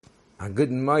A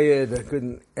good Mayed, a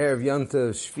good Erev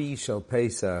Yontav, Shvi Shel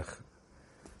Pesach.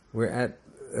 We're at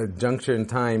a juncture in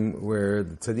time where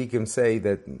the tzaddikim say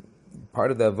that part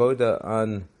of the avoda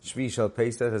on Shvi Shel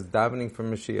Pesach is davening for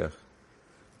Mashiach.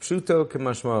 Pshuto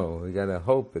k'mashmo. We gotta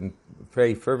hope and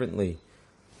pray fervently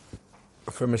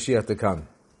for Mashiach to come.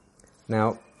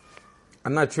 Now,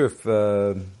 I'm not sure if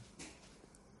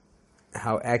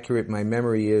how accurate my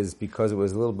memory is because it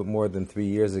was a little bit more than 3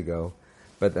 years ago.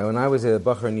 But when I was at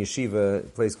Bachar Yeshiva, a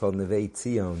place called Nevei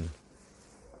Tzion,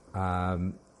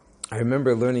 I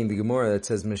remember learning the Gemara that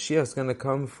says Mashiach's going to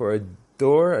come for a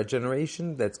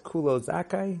generation that's kulo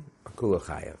zakai or kulo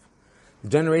chayav. The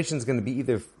generation is going to be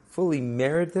either fully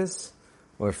meritorious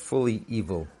or fully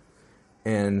evil.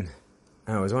 And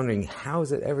I was wondering, how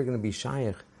is it ever going to be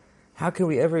shayach? How can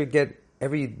we ever get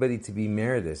everybody to be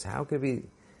meritorious? How can we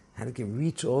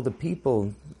reach all the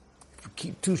people?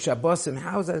 Keep 2 Shabbosim,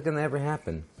 how is that going to ever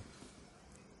happen?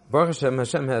 Baruch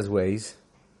Hashem has ways.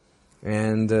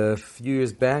 And a few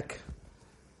years back,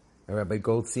 Rabbi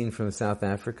Goldstein from South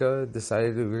Africa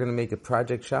decided we were going to make a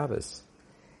Project Shabbos.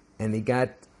 And he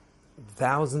got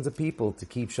thousands of people to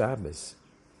keep Shabbos.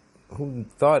 Who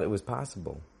thought it was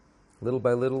possible? Little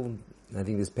by little, I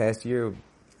think this past year,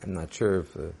 I'm not sure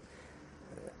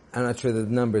the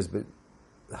numbers, but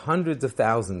hundreds of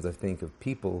thousands, I think, of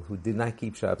people who did not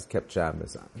keep Shabbos kept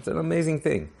Shabbos. It's an amazing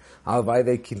thing. Albeit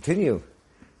they continue.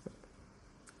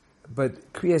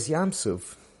 But Kriyas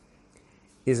Yamsuf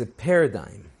is a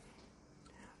paradigm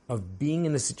of being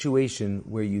in a situation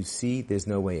where you see there's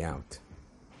no way out.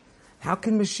 How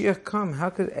can Mashiach come? How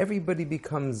could everybody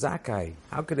become Zakai?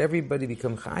 How could everybody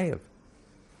become Chayav?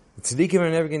 The tzaddikim are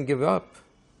never going to give up.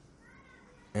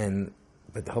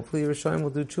 But hopefully Yerushalayim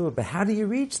will do tshuva. But how do you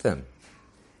reach them?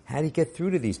 How do you get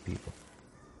through to these people?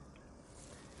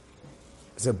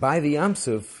 So by the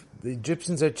Yamsuf, the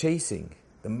Egyptians are chasing.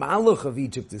 The Maluch of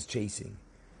Egypt is chasing.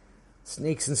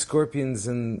 Snakes and scorpions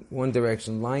in one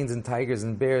direction, lions and tigers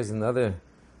and bears in the other.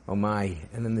 Oh my.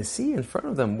 And then the sea in front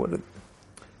of them. What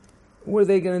are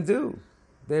they going to do?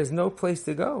 There's no place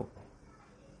to go.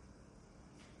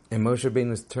 And Moshe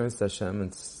Rabbeinu turns to Hashem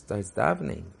and starts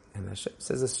davening. And Hashem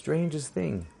says the strangest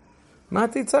thing.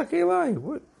 Mati tzak elai.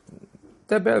 What?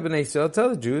 Tell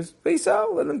the Jews, peace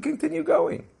out, let them continue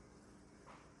going.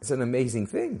 It's an amazing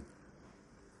thing.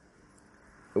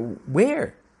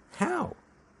 Where? How?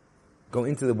 Go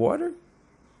into the water?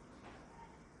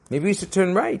 Maybe we should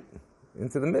turn right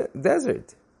into the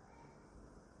desert.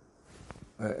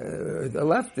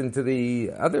 Left into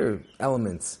the other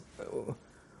elements.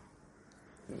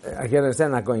 I can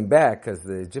understand not going back because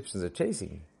the Egyptians are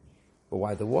chasing. But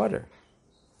why the water?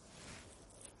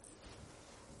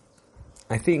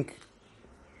 I think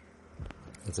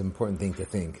it's an important thing to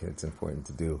think. It's important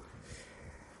to do.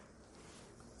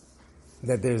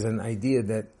 That there's an idea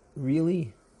that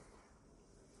really,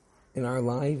 in our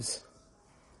lives,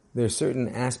 there are certain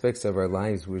aspects of our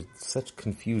lives with such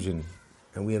confusion,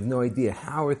 and we have no idea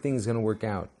how are things going to work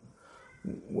out.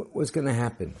 What's going to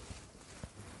happen?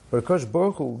 But Akash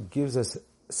Baruch Hu gives us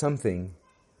something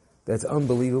that's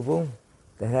unbelievable,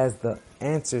 that has the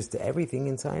answers to everything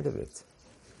inside of it.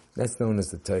 That's known as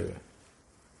the Torah.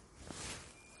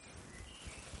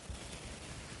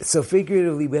 So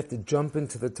figuratively, we have to jump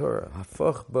into the Torah.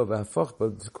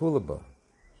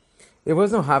 There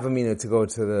was no Havamina to go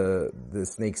to the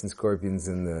snakes and scorpions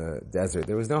in the desert.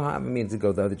 There was no Havamina to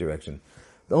go the other direction.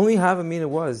 The only Havamina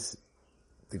was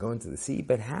to go into the sea,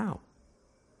 but how?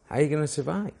 How are you going to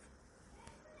survive?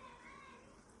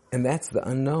 And that's the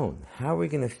unknown. How are we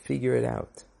going to figure it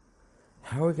out?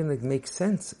 How are we going to make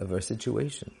sense of our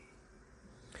situation?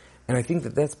 And I think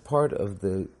that that's part of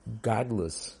the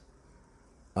godless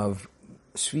of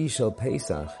Shvi Shel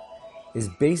Pesach is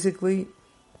basically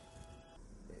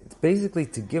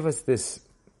to give us this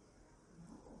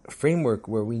framework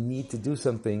where we need to do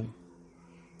something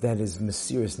that is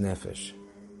Mesiras Nefesh.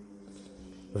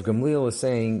 Rav Gamliel was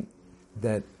saying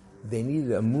that they needed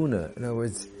Amunah. In other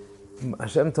words,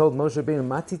 Hashem told Moshe Rabbeinu,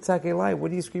 Mati tzak elai,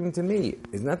 what are you screaming to me?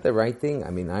 Isn't that the right thing? I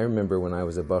mean, I remember when I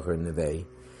was a Bachar in Nevei,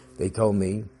 they told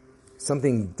me,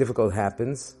 something difficult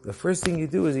happens, the first thing you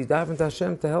do is you daven to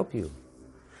Hashem to help you.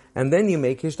 And then you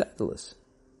make hishtadlus.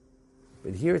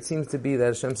 But here it seems to be that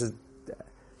Hashem says,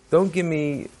 don't give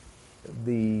me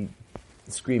the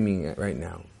screaming right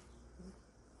now.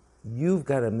 You've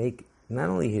got to make not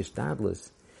only hishtadlus,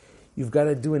 you've got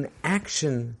to do an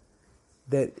action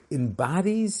that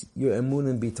embodies your emun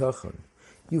and bitachon.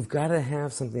 You've got to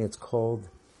have something that's called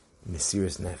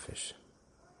Mesiras Nefesh.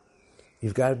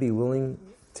 You've got to be willing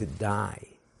to die.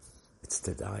 It's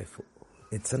to die for.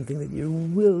 It's something that you're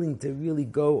willing to really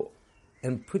go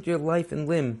and put your life and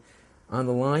limb on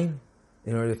the line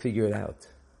in order to figure it out.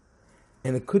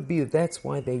 And it could be that that's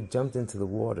why they jumped into the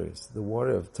waters, the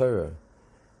water of Torah,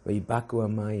 Vayibaku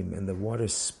Amayim, and the water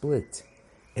split,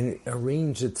 and it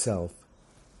arranged itself,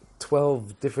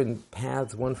 12 different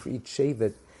paths, one for each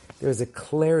shevet. There's a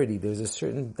clarity, there's a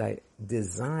certain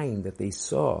design that they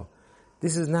saw.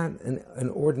 This is not an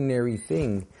ordinary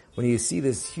thing. When you see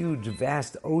this huge,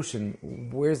 vast ocean,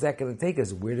 where's that going to take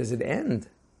us? Where does it end?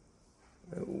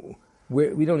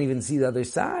 We don't even see the other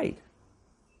side.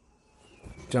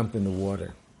 Jump in the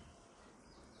water.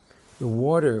 The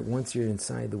water, once you're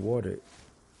inside the water,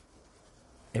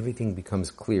 everything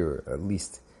becomes clearer, at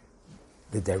least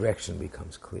the direction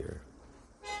becomes clearer.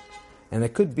 And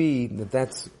it could be that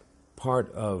that's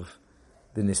part of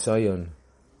the nisayon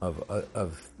of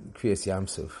Kriyas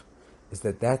Yamsuf, is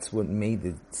that's what made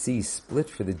the sea split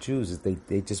for the Jews, is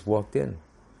they just walked in.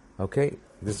 Okay,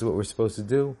 this is what we're supposed to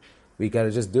do. We got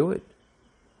to just do it.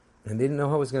 And they didn't know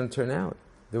how it was going to turn out.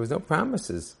 There was no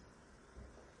promises.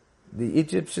 The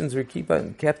Egyptians were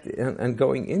kept on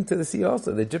going into the sea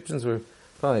also. The Egyptians were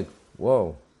probably like,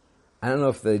 whoa. I don't know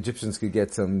if the Egyptians could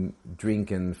get some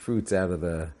drink and fruits out of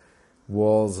the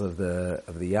walls of the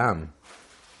Yam,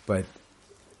 but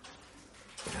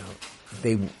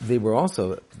they were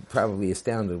also probably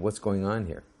astounded what's going on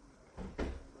here.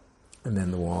 And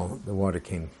then the water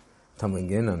came tumbling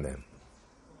in on them.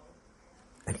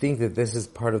 I think that this is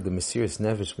part of the Mesiras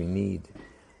Nefesh we need.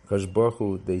 Because Baruch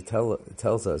Hu,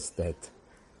 tells us that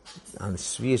on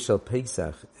Shviya Shel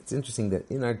Pesach, it's interesting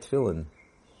that in our Tefillin,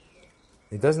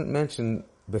 it doesn't mention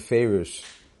Beferish,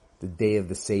 the day of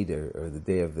the Seder, or the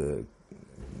day of the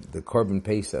Korban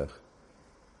Pesach.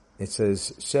 It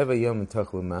says, Sheva Yom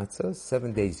Tachlu Matzah,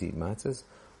 7 days you eat matzahs,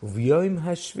 V'yom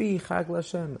Hashvi Chag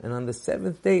L'Hashem, and on the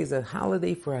 7th day is a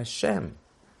holiday for Hashem.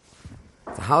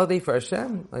 It's a holiday for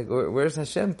Hashem? Like, where's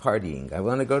Hashem partying? I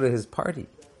want to go to his party.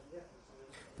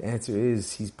 The answer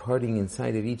is, he's partying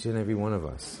inside of each and every one of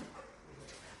us.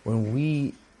 When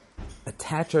we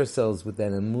attach ourselves with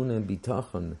that emunah and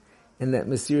bitachon, and that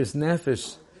Mesiras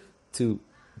Nefesh to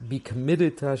be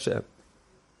committed to Hashem,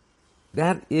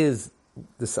 that is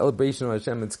the celebration of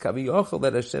Hashem. It's kaviyachol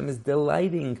that Hashem is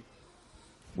delighting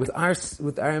with our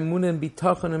emunah and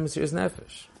bitachon and Mesiras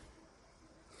Nefesh.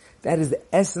 That is the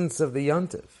essence of the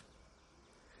yontif,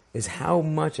 is how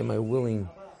much am I willing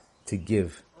to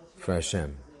give for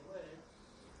Hashem.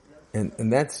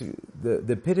 And that's the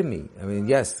epitome. I mean,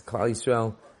 yes, Klal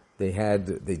Yisrael,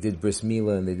 they did Bris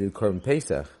Milah and they did Korban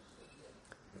Pesach,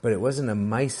 but it wasn't a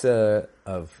maisa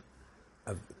of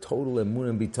total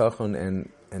emunah and bitachon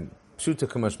and pshuta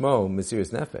kamashmo,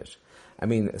 Mesiras Nefesh. I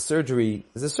mean, a surgery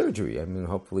is a surgery. I mean,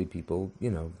 hopefully people,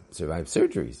 survive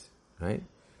surgeries, right?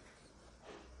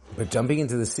 But jumping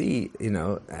into the sea,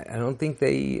 I don't think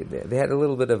they had a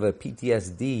little bit of a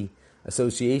PTSD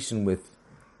association with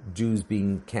Jews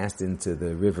being cast into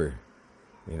the river.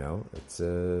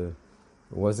 It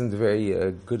wasn't a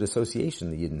very good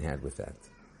association the Yidden had with that.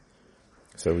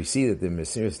 So we see that the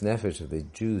Mesiras Nefesh of the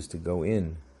Jews to go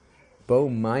in, Bo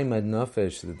Maimad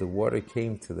Nefesh, that the water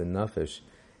came to the Nefesh,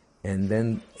 and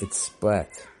then it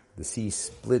split. The sea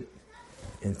split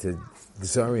into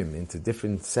Gzarim, into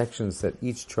different sections that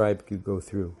each tribe could go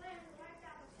through.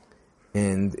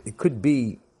 And it could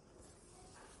be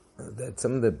that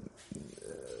some of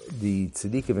the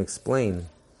tzaddikim explain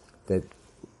that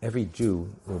every Jew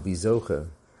will be zocha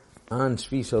on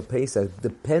Shvi Shel Pesach,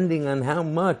 depending on how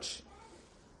much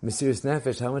Mesiras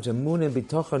Nefesh, how much emunah and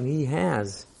bitachon he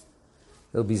has,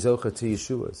 he'll be zocha to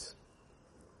Yeshua's.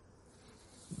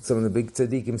 Some of the big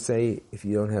tzaddikim say, if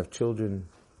you don't have children,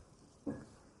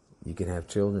 you can have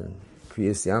children.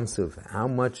 Kriyas Yamsuf, how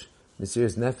much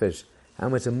Mesiras Nefesh, how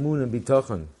much emunah and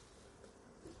bitachon.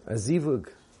 A zivug,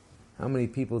 how many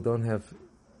people don't have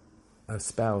a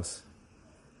spouse?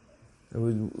 I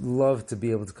would love to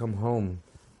be able to come home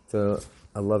to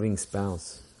a loving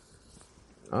spouse.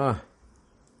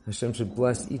 Hashem should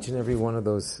bless each and every one of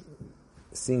those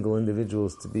single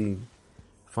individuals to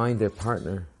find their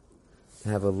partner, to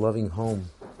have a loving home.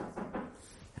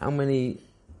 How many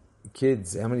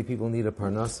kids, how many people need a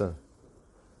parnasa?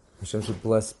 Hashem should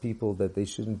bless people that they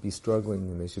shouldn't be struggling,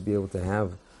 and they should be able to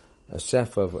have a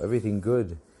shefa of everything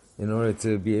good in order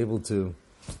to be able to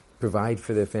provide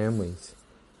for their families.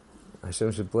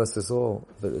 Hashem should bless us all,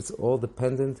 but it's all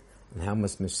dependent on how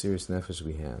much Mesiras Nefesh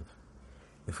we have.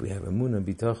 If we have emunah,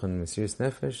 bitachon, Mesiras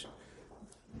Nefesh,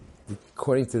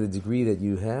 according to the degree that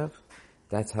you have,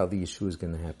 that's how the Yeshua is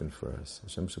going to happen for us.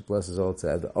 Hashem should bless us all to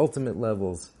have the ultimate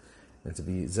levels and to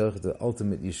be zech the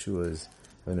ultimate Yeshuas.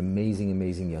 Have an amazing,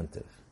 amazing yontif.